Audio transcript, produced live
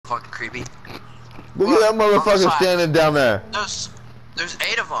fucking creepy. Look at that motherfucker standing down there. There's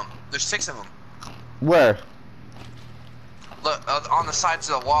 8 of them. There's 6 of them. Where? Look, on the sides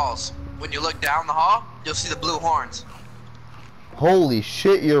of the walls. When you look down the hall, you'll see the blue horns. Holy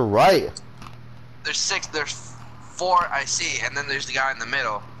shit, you're right. There's 6, there's 4 I see, and then there's the guy in the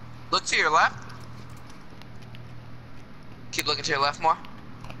middle. Look to your left. Keep looking to your left more.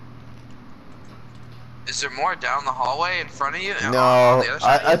 Is there more down the hallway in front of you? No, on the other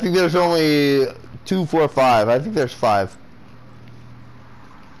side? I think there's only 2, 4, 5. I think there's 5.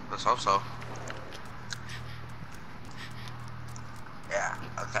 Let's hope so. Yeah,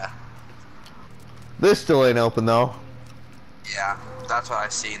 okay. This still ain't open though. Yeah, that's what I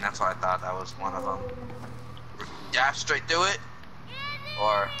see, and that's why I thought that was one of them. Dash straight through it?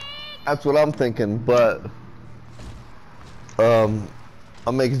 Or... That's what I'm thinking, but...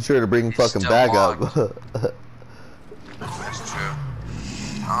 I'm making sure to bring It's fucking still bag locked. up. That's true.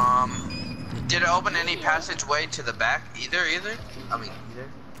 Did it open any passageway to the back either? I mean, either?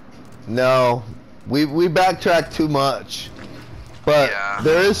 No. We backtracked too much. But Yeah.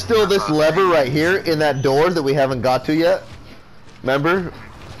 there is still this lever right here in that door that we haven't got to yet. Remember?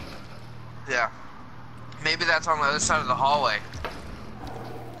 Yeah. Maybe that's on the other side of the hallway.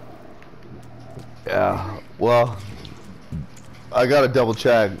 Yeah. Well, I gotta double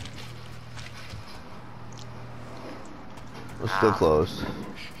check. We're still closed.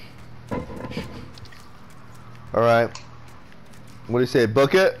 Alright. What do you say?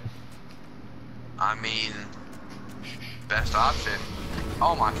 Book it? I mean, best option.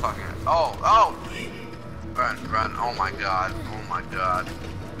 Oh my fucking. Oh! Run. Oh my god. Oh my god.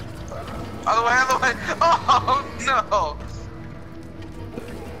 Other way. Oh no!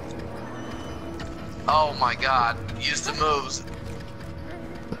 Oh my god. Use the moves.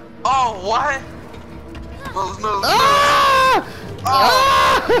 Oh, what? Moves. Ah!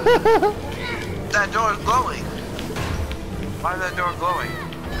 Oh! That door is glowing. Why is that door glowing?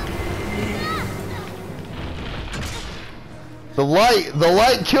 The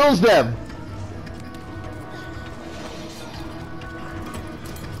light kills them.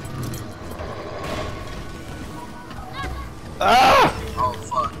 Ah! Oh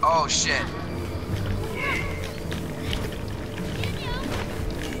fuck. Oh shit.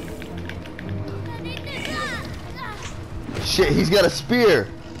 Shit, he's got a spear.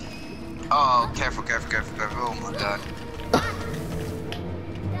 Oh, careful. Oh my god.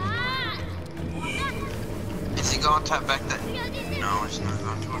 Is he going to back that? No, he's not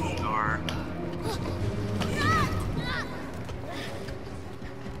going toward the door.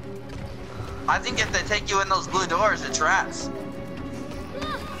 I think if they take you in those blue doors, it's rats.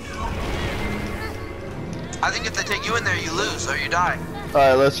 I think if they take you in there, you lose or you die.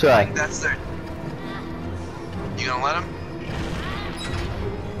 Alright, let's I try. think that's their... You gonna let him?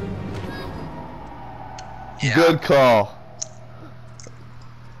 Yeah. Good call.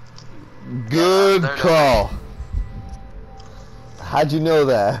 Good they're call. How'd you know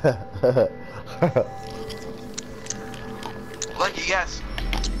that? Lucky guess.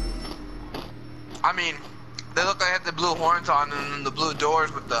 I mean, they look like they had the blue horns on and the blue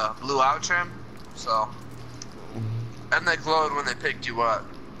doors with the blue out trim. So, and they glowed when they picked you up.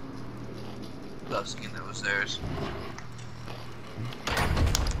 The skin that was theirs.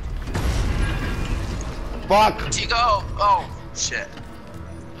 Fuck. Tico! Oh, shit.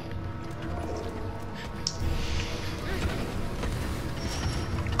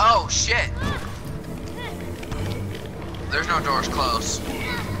 Oh, shit. There's no doors close.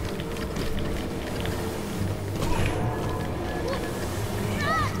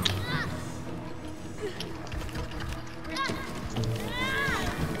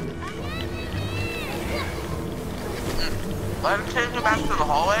 Let him take you back to the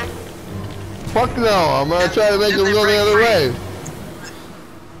hallway? Fuck no, I'm gonna try to make him go the other way.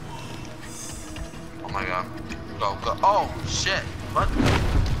 Oh my god. Go. Oh, shit. What?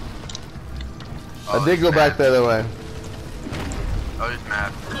 I did go back the other way. Oh, he's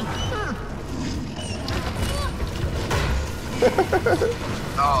mad.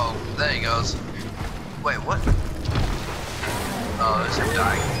 Oh, there he goes. Wait, what? Oh, there's him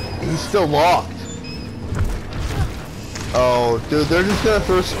dying. He's still locked. Oh, dude, they're just gonna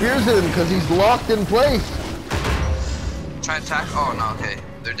throw spears at him because he's locked in place. Try to attack. Oh, no, okay.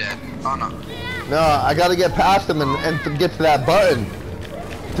 They're dead. Oh, no. No, I gotta get past him and get to that button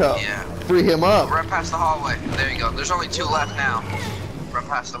to free him up. Run past the hallway. There you go. There's only 2 left now. Run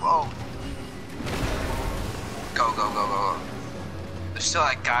past them. Oh. Go. There's still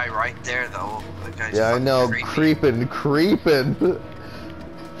that guy right there, though. That guy's Yeah, I know. creepy. Creeping.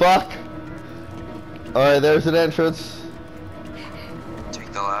 Fuck. Alright, there's an entrance.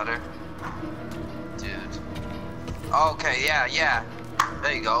 Take the left. better. Dude. Okay, yeah.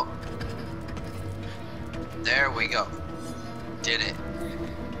 There you go. There we go. Did it.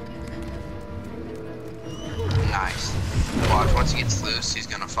 Nice. Watch, once he gets loose, he's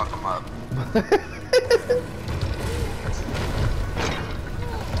gonna fuck him up.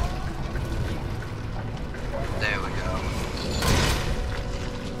 There we go.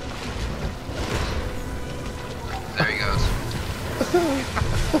 There he goes.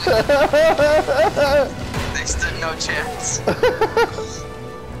 They stood no chance.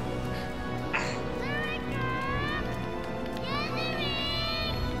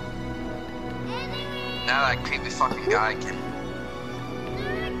 Now that creepy fucking guy can...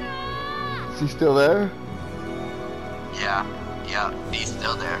 Is he still there? Yeah, he's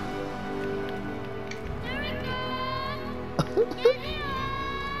still there.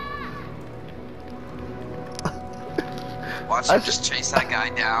 Watch him just chase that guy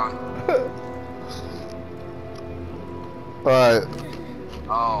down. Alright.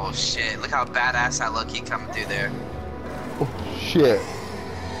 Oh shit, look how badass that look he coming through there. Oh, shit.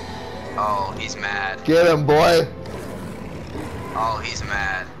 Oh, he's mad. Get him, boy. Oh, he's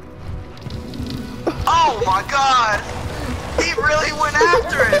mad. Oh my god! He really went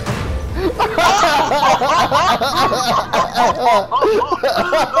after him!